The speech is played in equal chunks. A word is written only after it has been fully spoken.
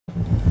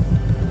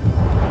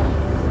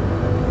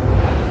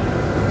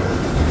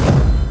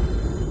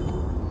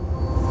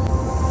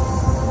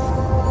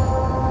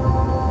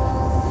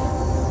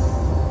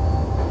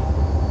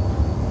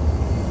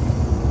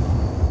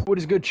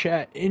is good,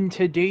 chat? In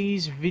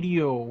today's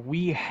video,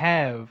 we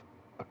have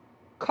a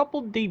couple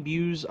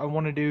debuts I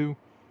want to do.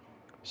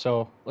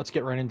 So let's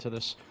get right into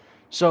this.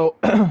 So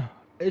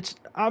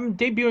I'm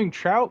debuting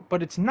Trout,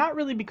 but it's not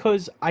really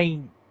because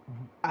I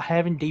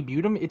haven't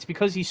debuted him. It's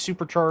because he's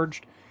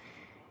supercharged.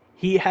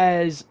 He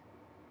has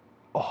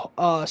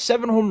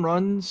 7 home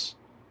runs,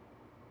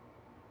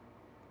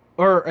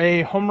 or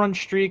a home run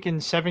streak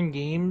in 7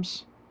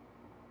 games,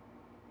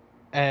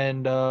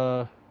 and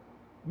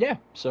yeah,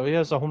 so he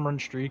has a home run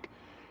streak.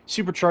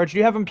 Supercharged.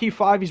 You have him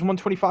P5. He's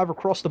 125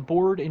 across the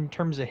board in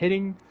terms of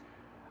hitting.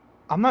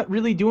 I'm not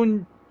really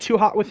doing too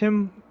hot with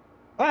him.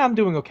 I'm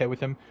doing okay with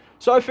him.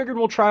 So I figured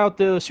we'll try out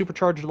the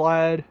Supercharged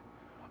lad.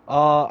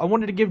 I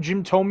wanted to give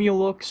Jim Thome a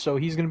look, so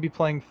he's going to be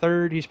playing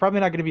third. He's probably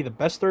not going to be the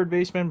best third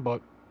baseman,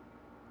 but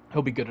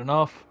he'll be good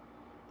enough.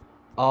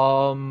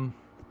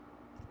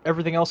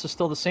 Everything else is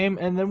still the same.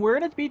 And then we're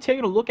going to be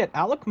taking a look at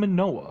Alek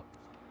Manoah,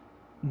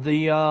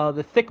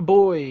 the thick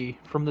boy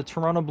from the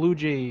Toronto Blue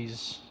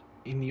Jays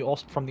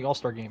from the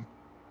All-Star game.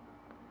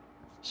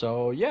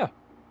 So yeah,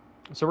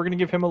 so we're gonna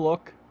give him a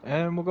look,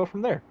 and we'll go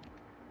from there.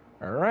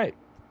 All right,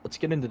 let's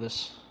get into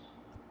this.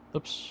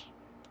 Oops,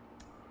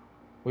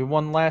 we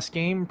won last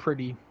game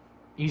pretty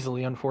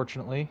easily,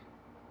 unfortunately.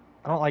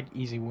 I don't like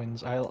easy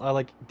wins. I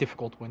like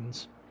difficult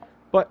wins.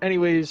 But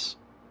anyways,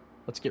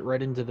 let's get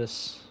right into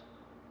this.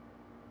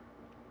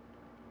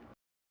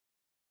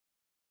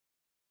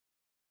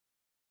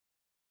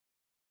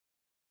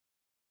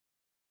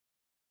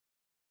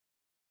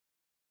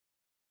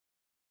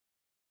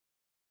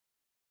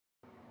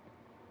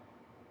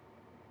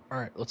 All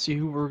right, let's see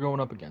who we're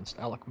going up against.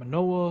 Alek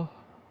Manoah.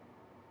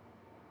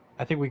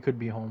 I think we could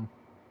be home.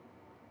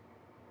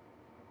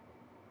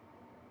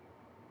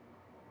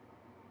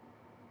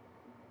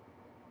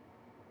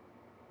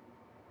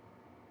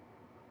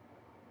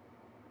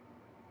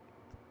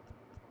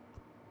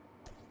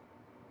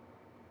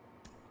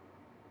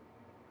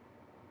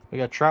 We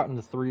got Trout in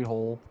the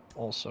 3-hole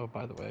also,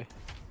 by the way.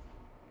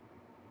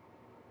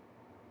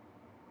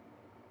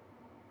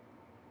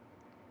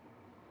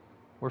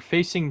 We're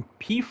facing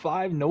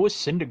P5 Noah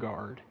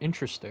Syndergaard.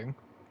 Interesting.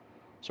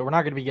 So we're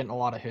not going to be getting a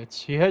lot of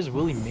hits. He has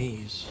Willie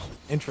Mays.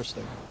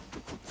 Interesting.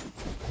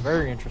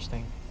 Very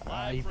interesting.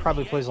 He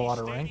probably plays a lot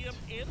of ranked.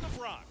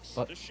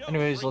 But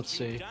anyways, let's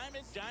see.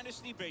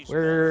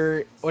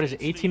 We're, what is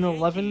it,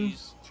 18-11?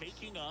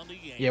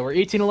 Yeah, we're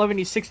 18-11.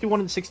 He's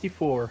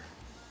 61-64.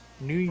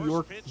 New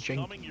York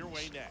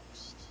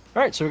Yankees.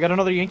 Alright, so we got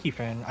another Yankee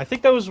fan. I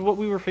think that was what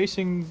we were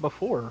facing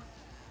before.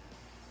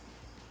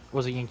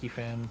 Was a Yankee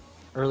fan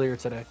earlier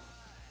today.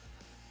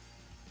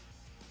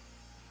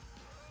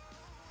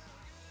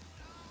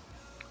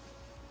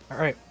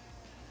 Alright,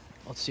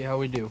 let's see how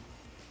we do.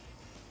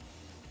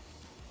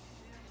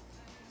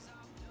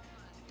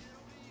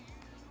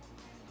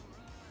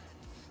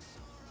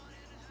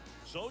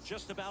 So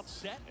just about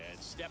set and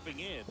stepping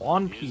in.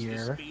 Juan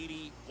Pierre.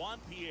 Juan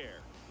Pierre,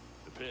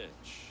 the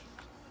pitch.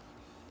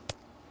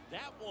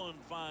 That one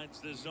finds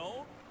the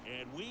zone,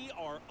 and we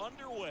are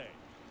underway.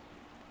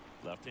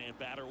 Left-hand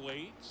batter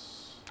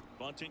waits,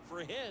 bunting for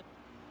a hit.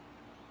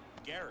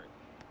 Garrett.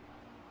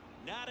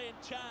 Not in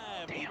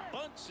time. Damn. He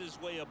bunts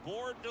his way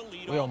aboard to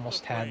lead. We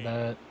almost had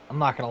that. I'm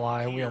not gonna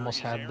lie, we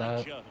almost had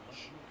that.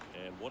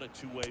 And what a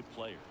two-way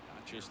player,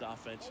 not just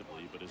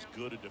offensively, but as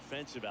good a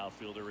defensive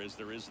outfielder as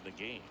there is in the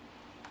game.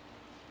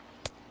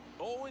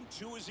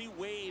 0-2 as he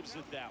waves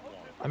at that one.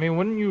 I mean,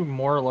 wouldn't you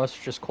more or less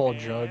just call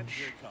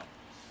Judge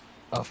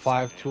a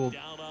 5-tool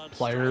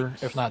player,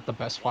 if not the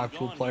best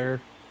 5-tool player,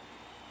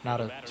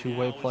 not a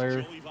two-way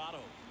player?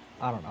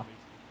 I don't know.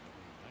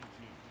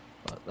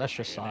 But that's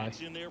just I.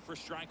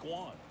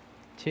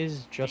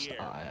 Tis just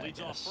I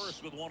guess.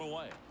 First with one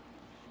away.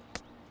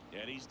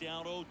 And he's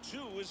down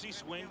 0-2 as he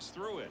swings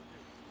through it.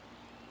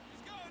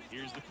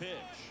 Here's the pitch.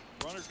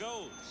 Runner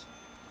goes.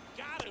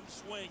 Got him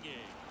swinging.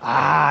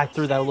 Ah, I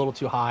threw that a little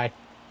too high.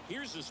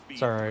 Here's a speed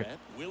it's all right. threat.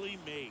 Willie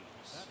Mays.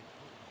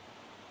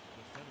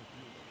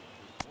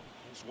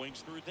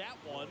 Swings through that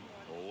one.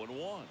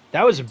 0-1.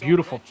 That was a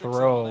beautiful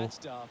throw.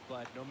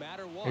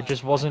 It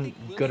just wasn't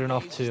good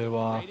enough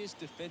to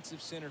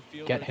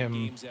get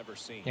him,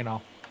 you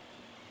know,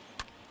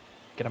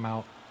 get him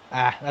out.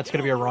 Ah, that's going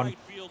to be a run.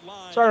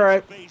 It's all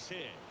right.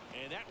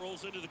 And that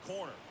rolls into the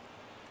corner.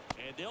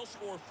 And they'll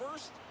score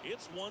first.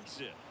 It's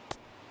 1-0.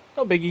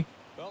 No biggie.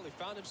 Well, he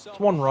found himself It's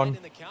one run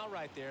in the count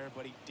right there,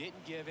 but he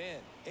didn't give in.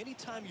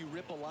 Anytime you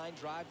rip a line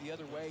drive the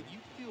other way, you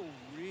feel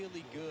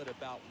really good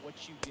about what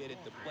you did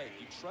at the plate.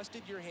 You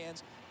trusted your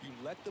hands. You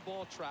let the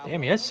ball travel.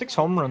 Damn, he has 6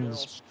 home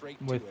runs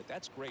with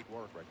that's great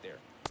work right there.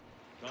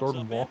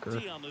 Jordan Walker.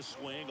 On the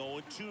swing,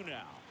 0-2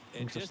 now.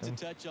 And just to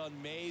touch on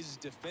Mays'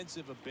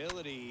 defensive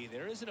ability,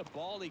 there isn't a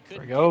ball he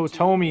couldn't There we go,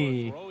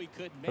 Thome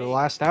for the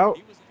last out.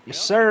 Yes,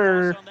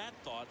 sir.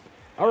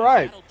 All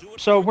right,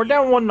 so we're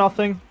down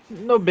 1-0.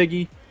 No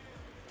biggie.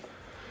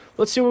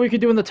 Let's see what we can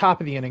do in the top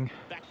of the inning.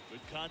 Good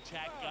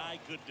contact guy,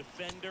 good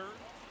defender.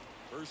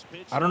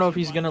 I don't know if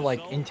he's gonna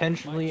like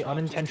intentionally,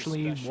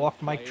 unintentionally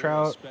walk Mike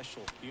Trout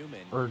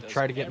or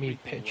try to get me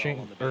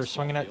pitching or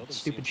swinging at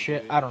stupid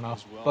shit. I don't know.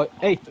 But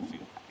hey,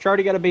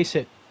 Trout got a base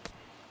hit.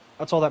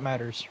 That's all that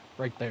matters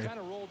right there.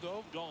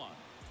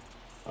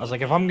 I was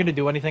like, if I'm gonna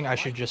do anything, I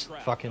should just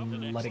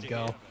fucking let it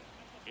go.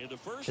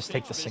 Just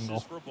take the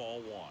single.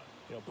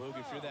 You know, Boog,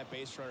 if you're that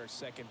base runner at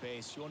second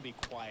base, you want to be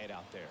quiet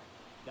out there.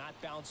 Not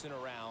bouncing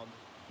around,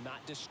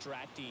 not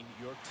distracting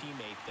your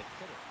teammate, the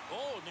hitter.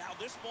 Oh, now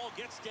this ball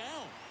gets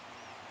down.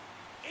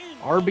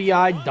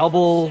 RBI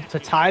double to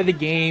tie the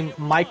game.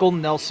 Michael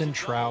Nelson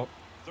Trout.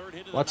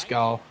 Let's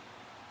go.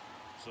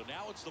 So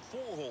now it's the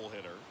four-hole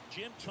hitter,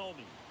 Jim Thome.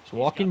 So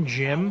walking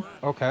Jim.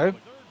 Okay.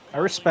 I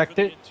respect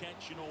it.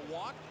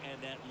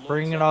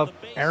 Bringing up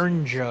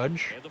Aaron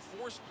Judge. And the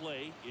force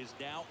play is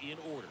now in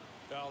order.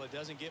 Well, it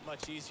doesn't get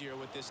much easier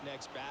with this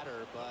next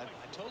batter, but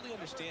I totally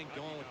understand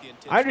going with the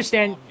intention. I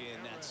understand.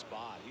 In that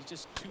spot. He's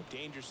just too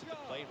dangerous at the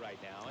plate right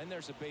now, and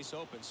there's a base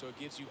open, so it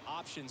gives you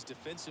options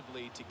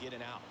defensively to get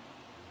an out.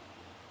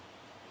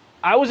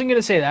 I wasn't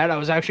gonna say that. I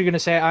was actually gonna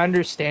say I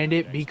understand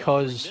it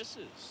because,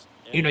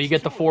 you know, you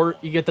get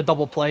the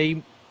double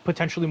play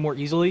potentially more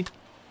easily.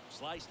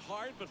 Sliced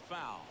hard but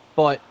foul.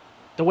 But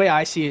the way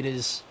I see it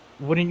is,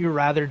 wouldn't you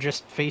rather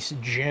just face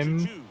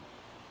Jim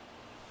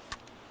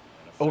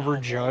over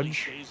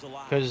Judge?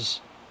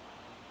 Because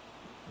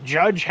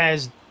Judge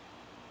has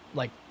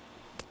like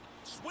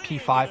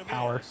P5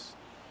 power,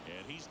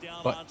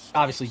 but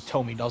obviously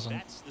Thome doesn't.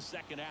 That's the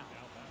second out.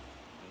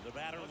 The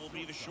batter will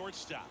be the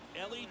shortstop,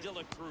 Ellie De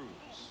La Cruz,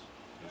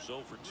 who's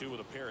 0 for 2 with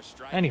a pair of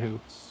strikeouts. Anywho.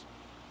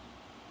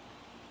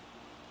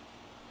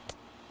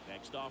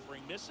 Next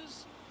offering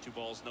misses. 2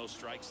 balls, no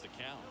strikes, the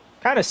count.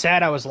 Kind of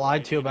sad I was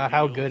lied to about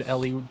how good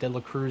Ellie De La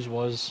Cruz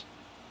was.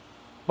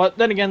 But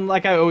then again,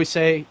 like I always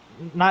say,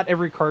 not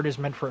every card is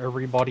meant for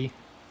everybody.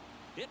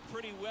 Hit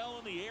pretty well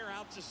in the air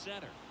out to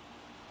center.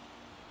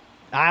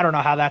 I don't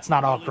know how that's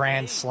not a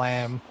grand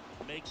slam.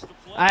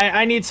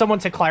 I need someone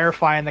to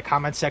clarify in the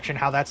comment section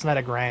how that's not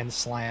a grand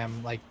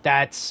slam. Like,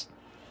 that's...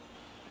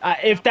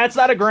 if that's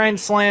not a grand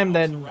slam,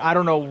 then I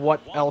don't know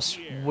what else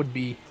would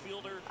be.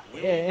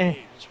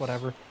 It's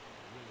whatever.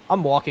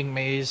 I'm walking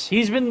Mays.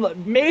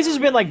 Mays has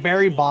been like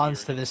Barry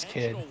Bonds to this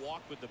kid.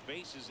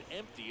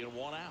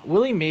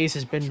 Willie Mays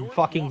has been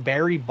fucking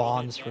Barry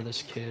Bonds for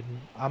this kid.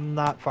 I'm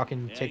not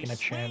fucking taking a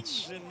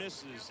chance.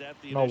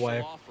 No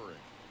way.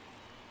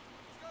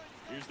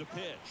 Here's the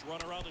pitch.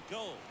 Runner on the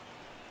go.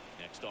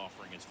 Next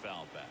offering is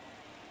fouled back.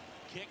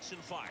 Kicks and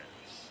fires.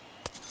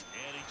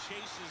 And he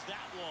chases that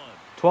one.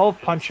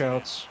 12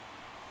 punch-outs.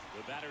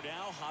 The batter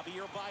now,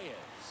 Javier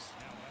Baez.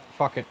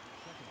 Fuck it.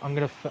 I'm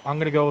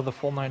gonna go with the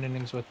full 9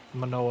 innings with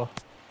Manoah.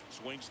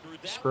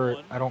 Screw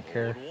it. I don't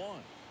care.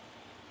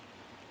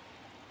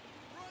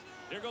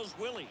 There goes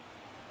Willie.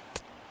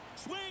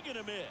 Swing and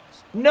a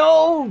miss.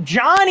 No,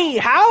 Johnny,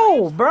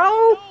 how,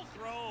 bro?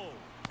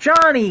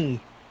 Johnny,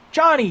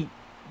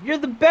 you're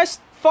the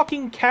best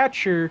fucking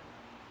catcher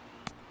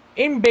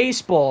in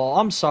baseball.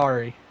 I'm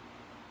sorry.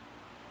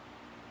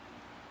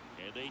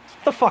 Get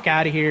the fuck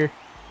out of here.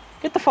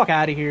 Get the fuck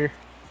out of here.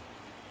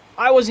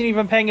 I wasn't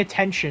even paying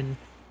attention.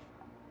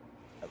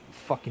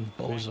 Fucking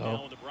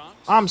bozo.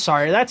 I'm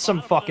sorry, that's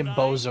some fucking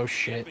bozo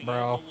shit,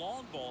 bro.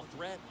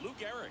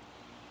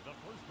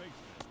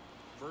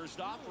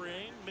 First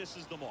offering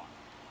misses the mark.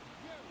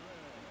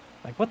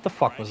 Like, what the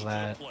fuck was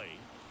that?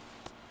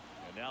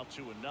 And now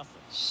 2-0.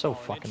 So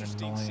fucking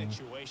annoying.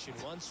 Situation.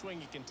 One swing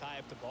you can tie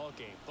up the ball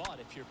game, but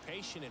if you're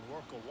patient and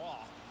work a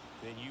walk,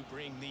 then you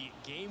bring the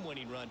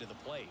game-winning run to the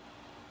plate.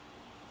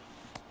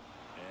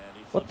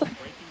 What the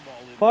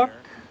fuck?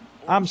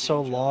 I'm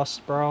so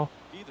lost, bro.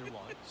 Either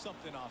one,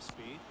 something off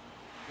speed,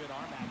 good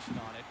arm action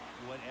on it,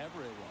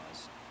 whatever it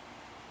was.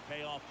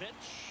 Payoff pitch.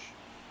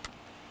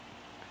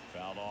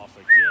 Fouled off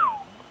again,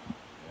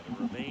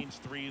 and it remains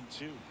 3-2.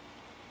 The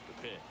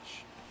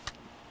pitch.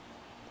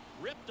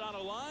 Ripped on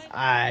a line.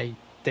 I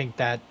think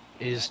that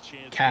is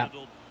cap.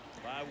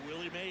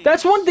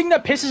 That's one thing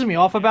that pisses me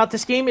off about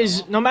this game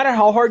is no matter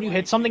how hard you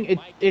hit something,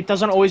 it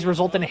doesn't always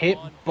result in a hit,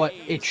 but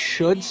it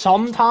should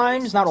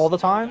sometimes, not all the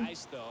time.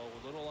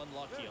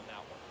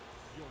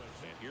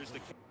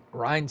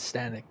 Ryan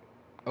Stanek.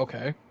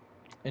 Okay.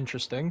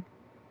 Interesting.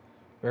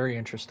 Very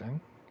interesting.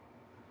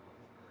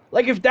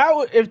 Like, if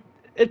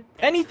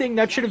anything,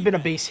 that should have been a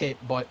base hit,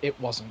 but it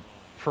wasn't.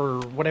 For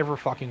whatever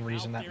fucking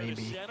reason that may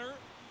be.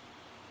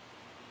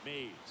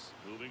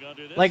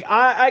 Like,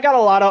 I got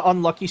a lot of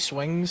unlucky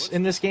swings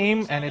in this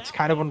game, and it's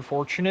kind of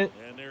unfortunate.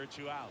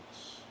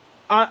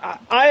 I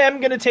am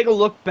going to take a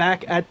look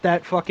back at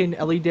that fucking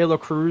Ellie De La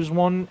Cruz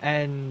one,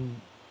 and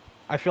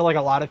I feel like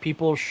a lot of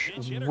people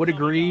would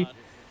agree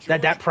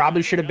that that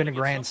probably should have been a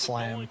grand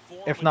slam,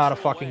 if not a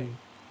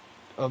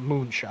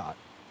moonshot.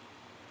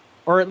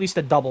 Or at least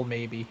a double,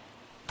 maybe.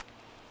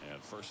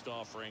 And first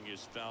offering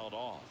is fouled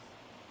off.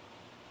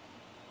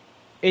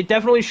 It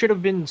definitely should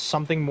have been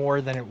something more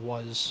than it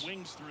was.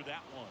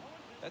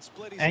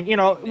 And, you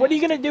know, what are you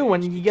going to do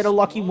when you get a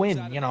lucky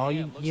win? You know,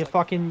 you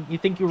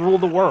think you rule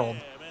the world.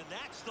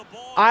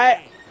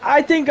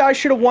 I think I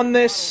should have won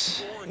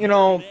this. You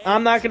know,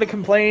 I'm not going to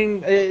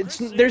complain.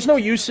 There's no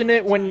use in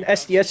it when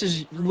SDS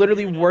is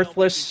literally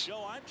worthless.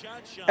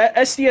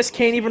 SDS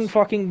can't even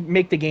fucking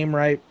make the game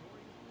right.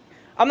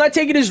 I'm not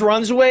taking his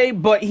runs away,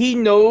 but he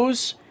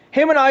knows.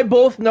 Him and I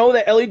both know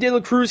that Ellie De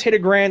La Cruz hit a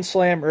grand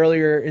slam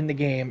earlier in the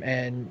game,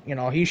 and you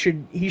know he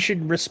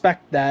should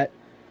respect that,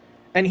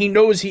 and he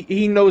knows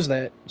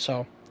that.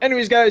 So,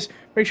 anyways, guys,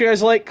 make sure you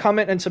guys like,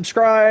 comment, and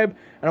subscribe,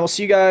 and I will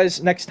see you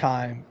guys next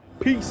time.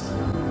 Peace.